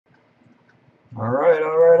All right,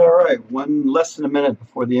 all right, all right. Less than a minute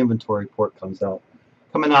before the inventory report comes out.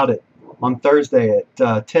 Coming out on Thursday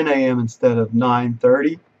at 10 a.m. instead of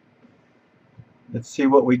 9:30. Let's see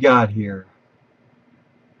what we got here.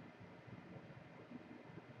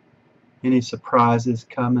 Any surprises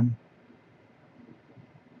coming?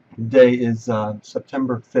 Today is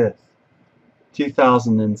September 5th,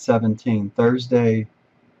 2017. Thursday,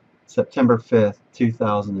 September 5th,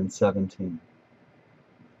 2017.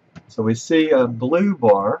 So we see a blue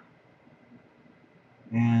bar,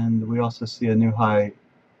 and we also see a new high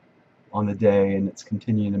on the day, and it's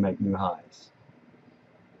continuing to make new highs.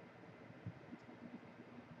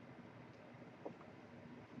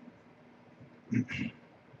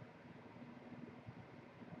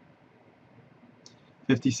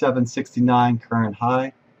 $57.69 current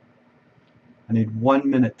high. I need 1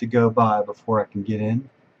 minute to go by before I can get in.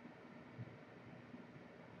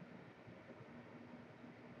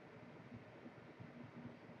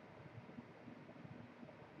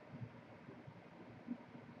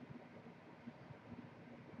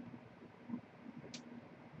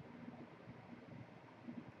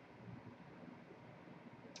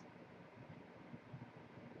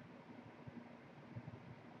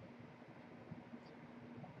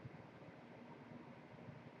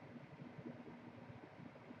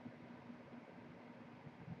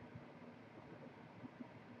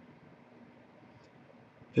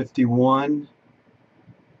 $51.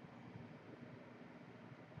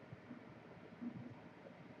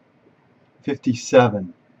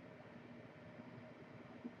 $57.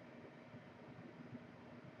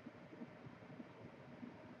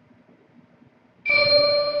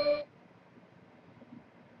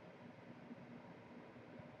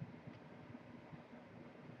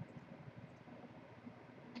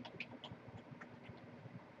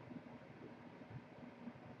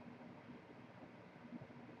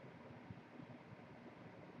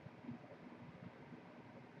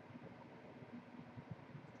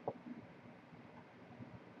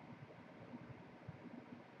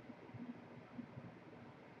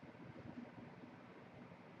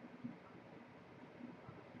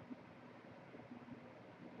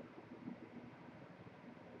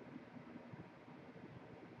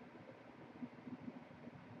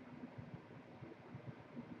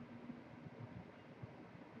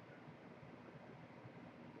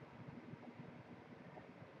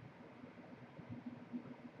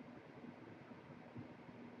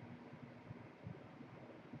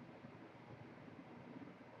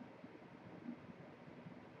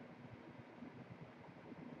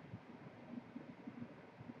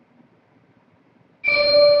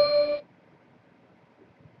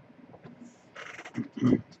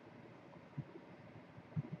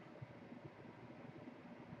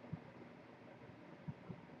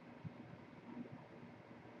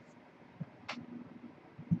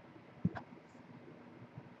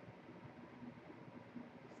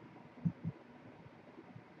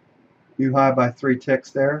 New high by 3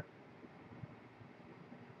 ticks there.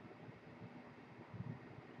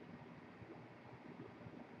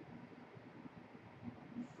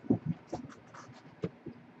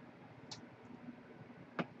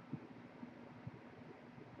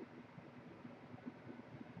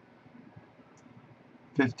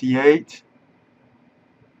 $58.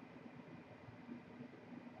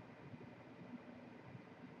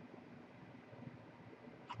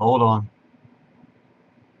 Hold on.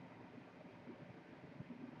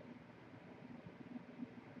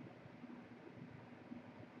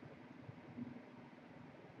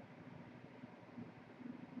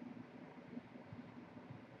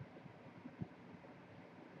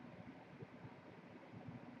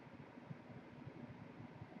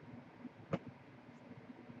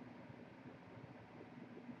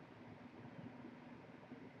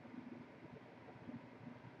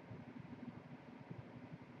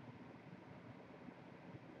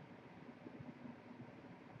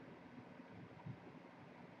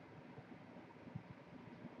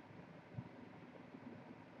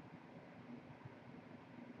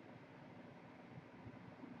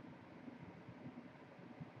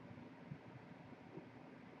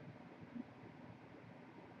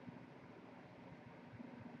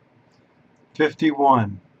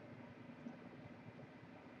 $51.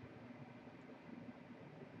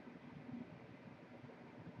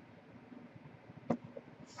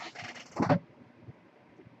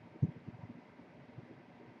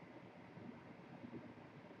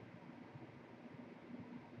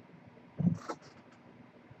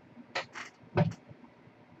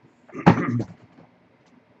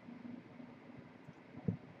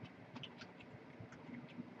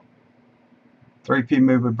 Three P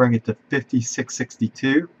move would bring it to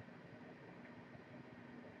 56.62.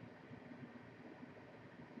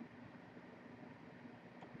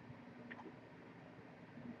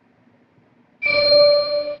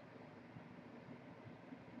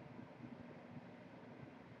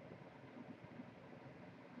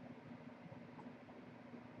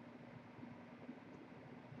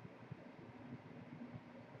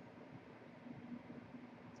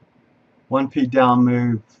 1P down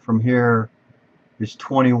move from here is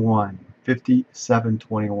 21,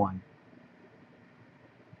 57.21.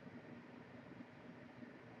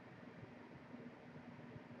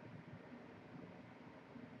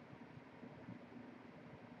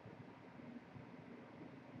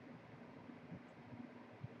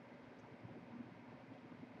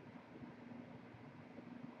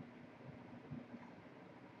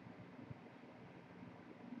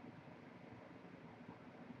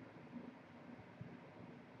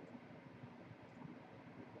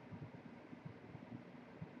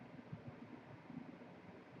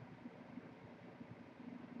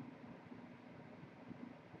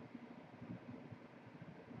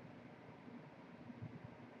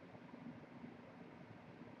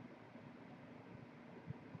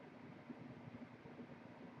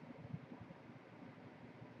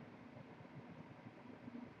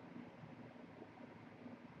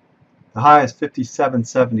 The high is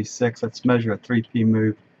 57.76. Let's measure a 3P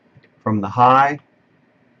move from the high. It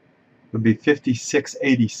would be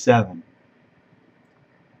 56.87.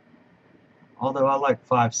 Although I like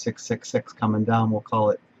 5666 coming down, we'll call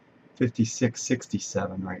it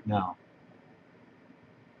 56.67 right now.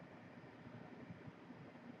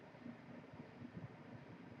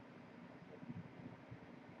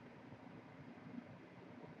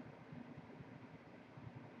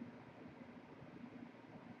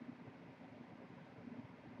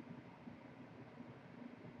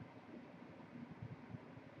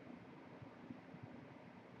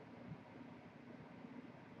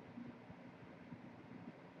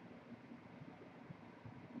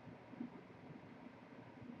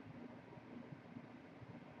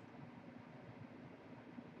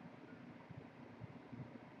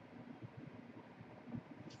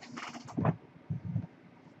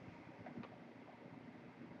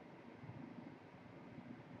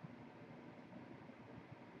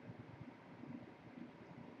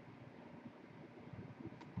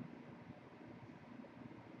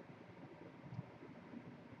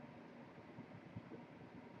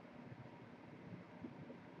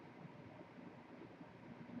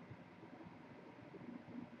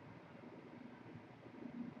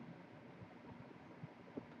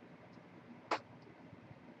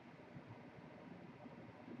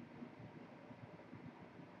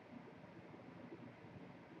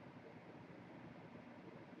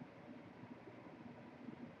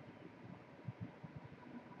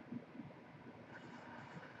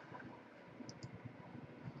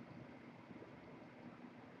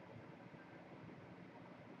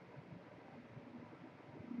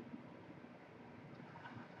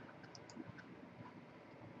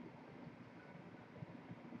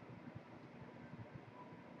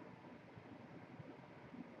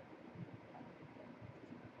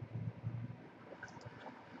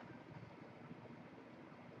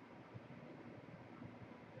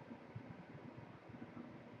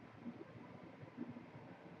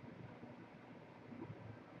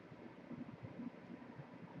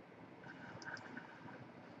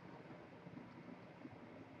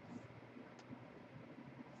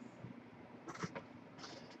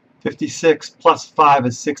 '56 plus 5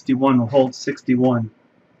 is 61. We'll hold 61.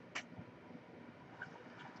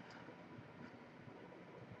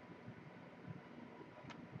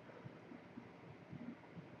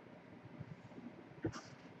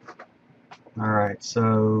 Alright,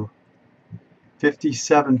 so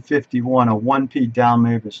 57.51, a 1P down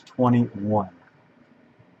move is 21,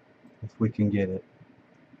 if we can get it.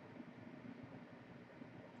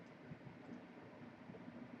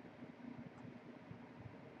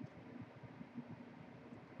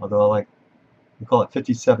 Although I like, we call it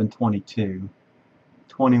 57.22.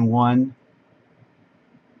 21,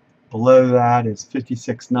 below that is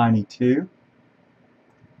 56.92.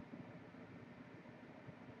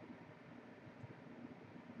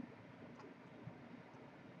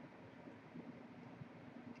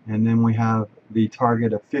 And then we have the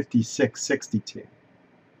target of 56.62.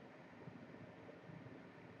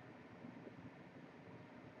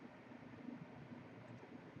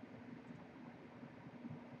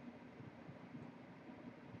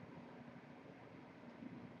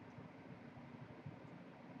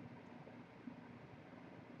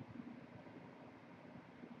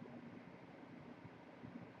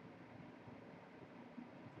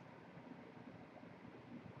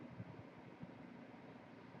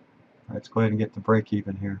 Let's go ahead and get the break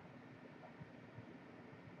even here.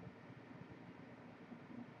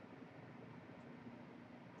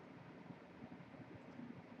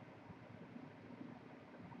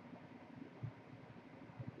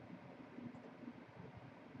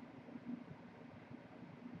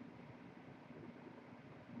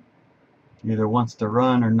 Either wants to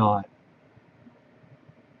run or not.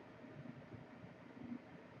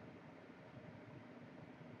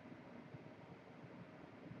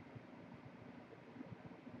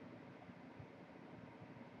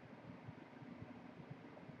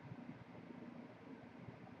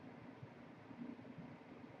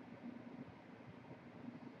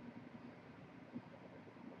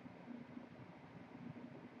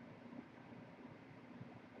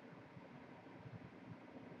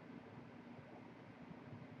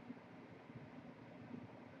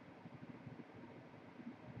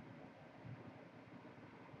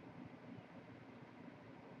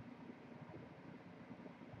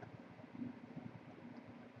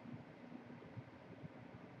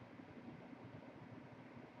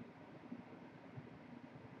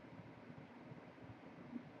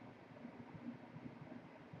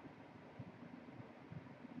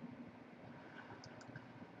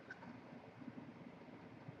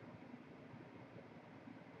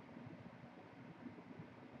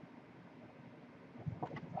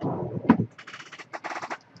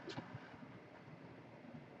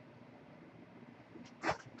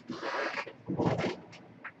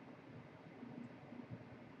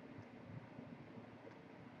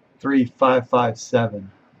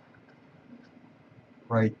 3557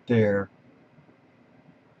 right there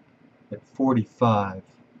at 45.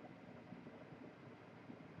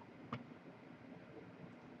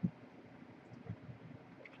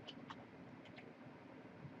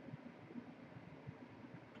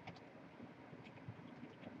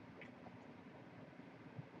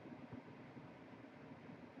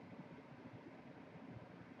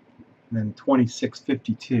 And then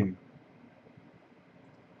 2652.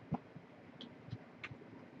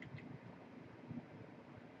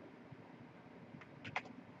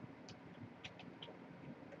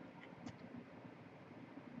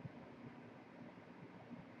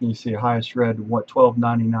 You see highest red, what,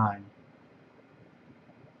 1299.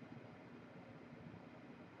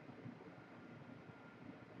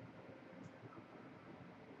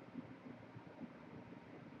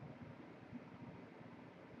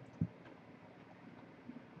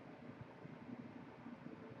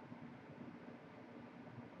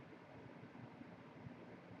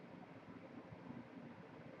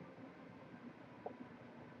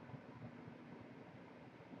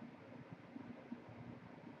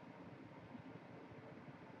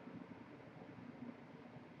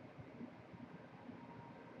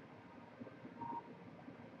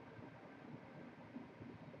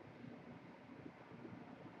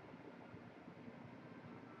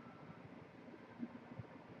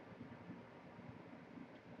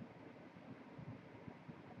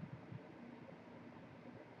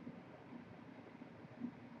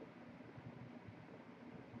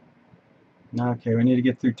 Okay, we need to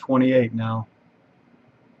get through 28 now.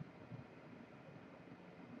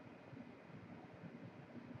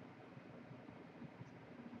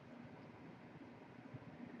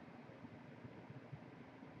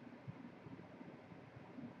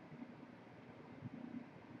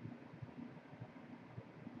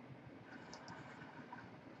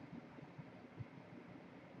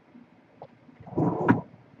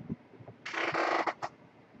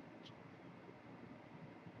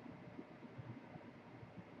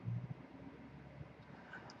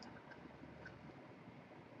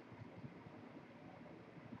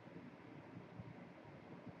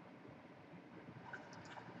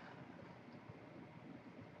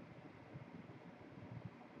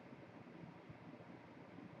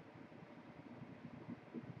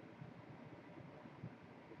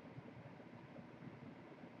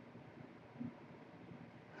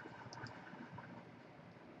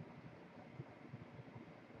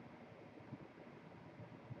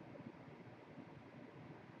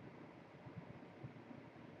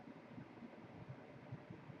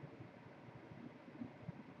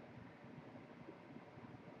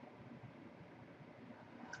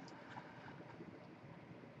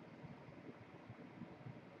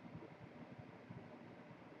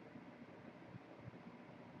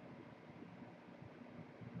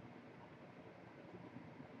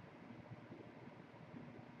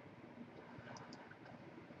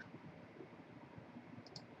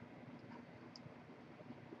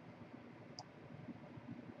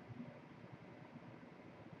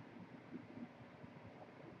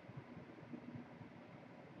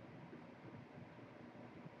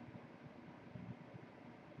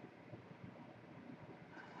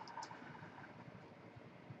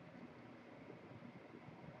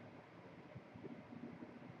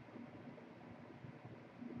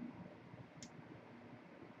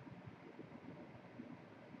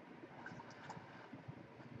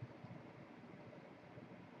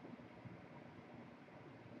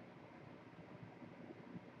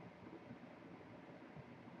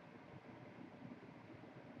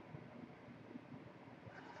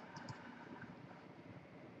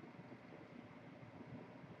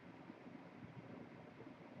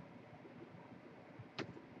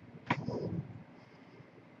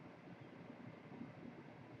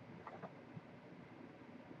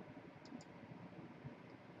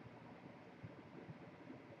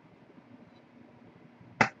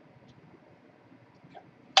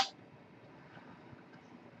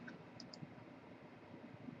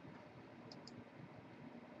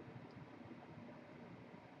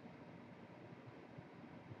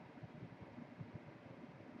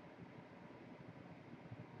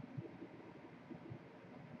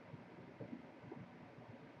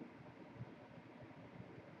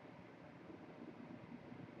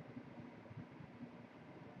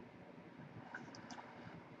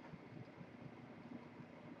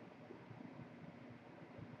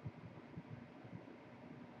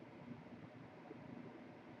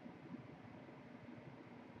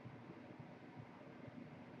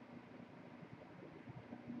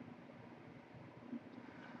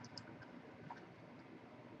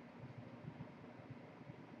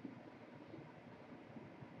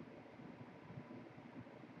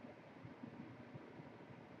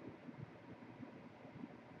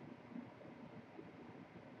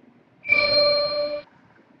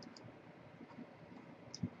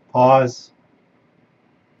 Pause.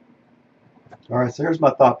 All right, so here's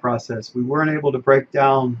my thought process. We weren't able to break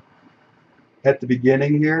down at the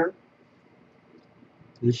beginning here.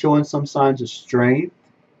 It's showing some signs of strength.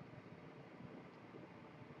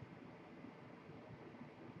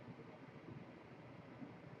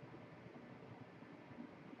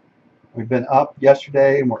 We've been up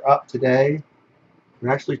yesterday and we're up today. We're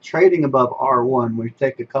actually trading above R1. We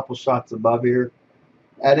take a couple shots above here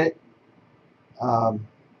at it.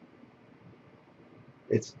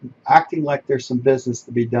 It's acting like there's some business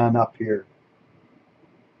to be done up here.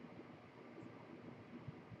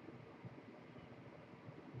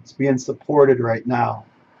 It's being supported right now.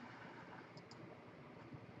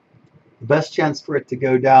 The best chance for it to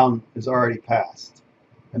go down is already passed,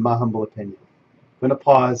 in my humble opinion. I'm going to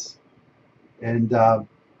pause and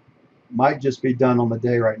might just be done on the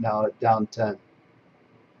day right now at down 10.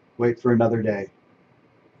 Wait for another day.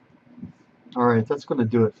 All right, that's going to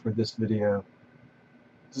do it for this video.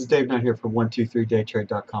 This is Dave Knight here from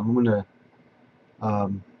 123daytrade.com. I'm going to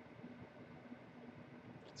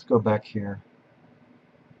let's go back here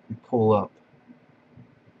and pull up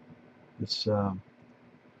this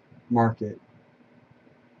market.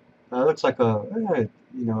 It looks like it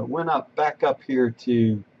went up back up here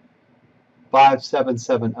to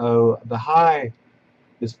 5770. The high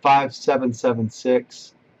is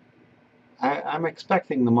 5776. I'm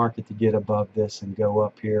expecting the market to get above this and go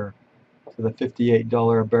up here to the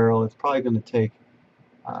 $58 a barrel. It's probably going to take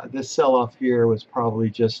this sell-off here was probably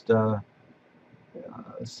just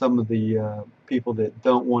some of the people that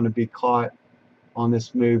don't want to be caught on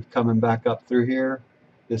this move coming back up through here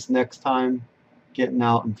this next time, getting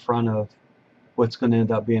out in front of what's going to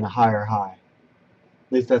end up being a higher high.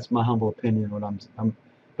 At least that's my humble opinion.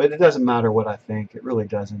 But it doesn't matter what I think. It really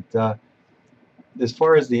doesn't. As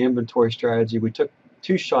far as the inventory strategy, we took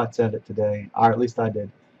 2 shots at it today, or at least I did,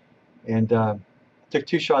 and took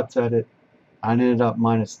 2 shots at it. I ended up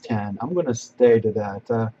 -10. I'm going to stay to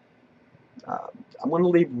that. I'm going to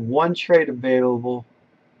leave 1 trade available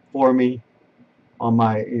for me on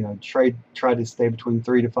my try to stay between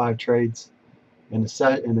 3 to 5 trades in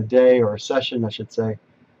a day, or a session I should say.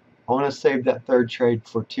 I want to save that 3rd trade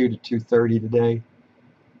for 2 to 2:30 today.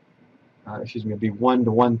 Excuse me, it'll be 1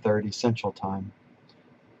 to 1:30 Central Time.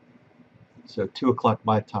 So 2 o'clock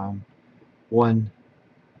my time,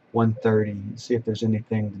 1:30. See if there's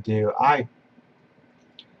anything to do. I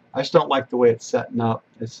just don't like the way it's setting up.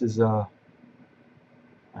 This is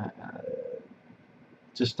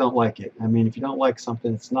just don't like it. I mean, if you don't like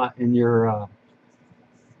something, it's not in your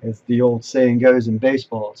as the old saying goes in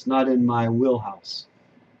baseball, it's not in my wheelhouse.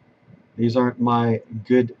 These aren't my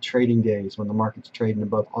good trading days when the market's trading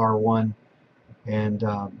above R1 and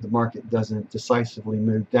the market doesn't decisively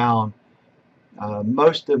move down.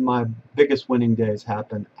 Most of my biggest winning days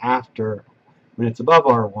happen after, when it's above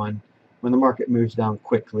R1, when the market moves down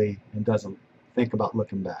quickly and doesn't think about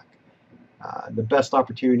looking back. The best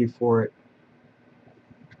opportunity for it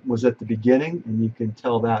was at the beginning, and you can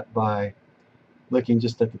tell that by looking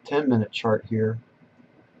just at the 10-minute chart here.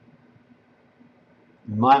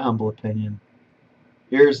 In my humble opinion,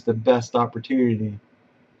 here's the best opportunity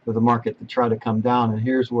for the market to try to come down, and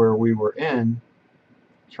here's where we were in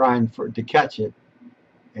trying to catch it,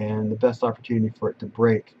 and the best opportunity for it to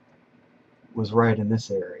break was right in this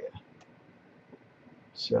area.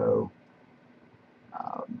 So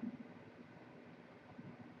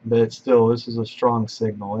but it's still, this is a strong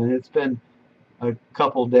signal, and it's been a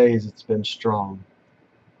couple days it's been strong.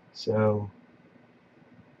 So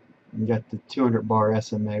you got the 200 bar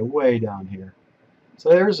SMA way down here. So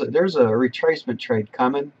there's a retracement trade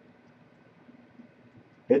coming.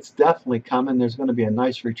 It's definitely coming. There's going to be a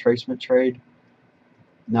nice retracement trade.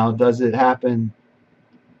 Now, does it happen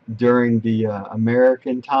during the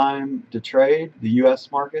American time to trade, the U.S.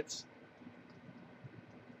 markets?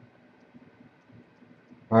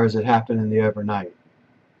 Or does it happen in the overnight?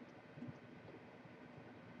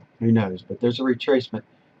 Who knows? But there's a retracement.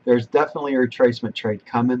 There's definitely a retracement trade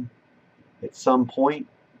coming at some point.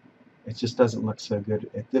 It just doesn't look so good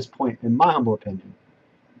at this point, in my humble opinion.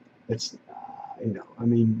 It's, I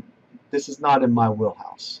mean, this is not in my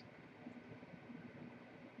wheelhouse.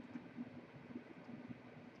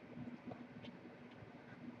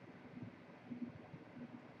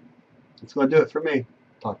 That's going to do it for me.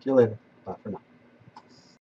 Talk to you later.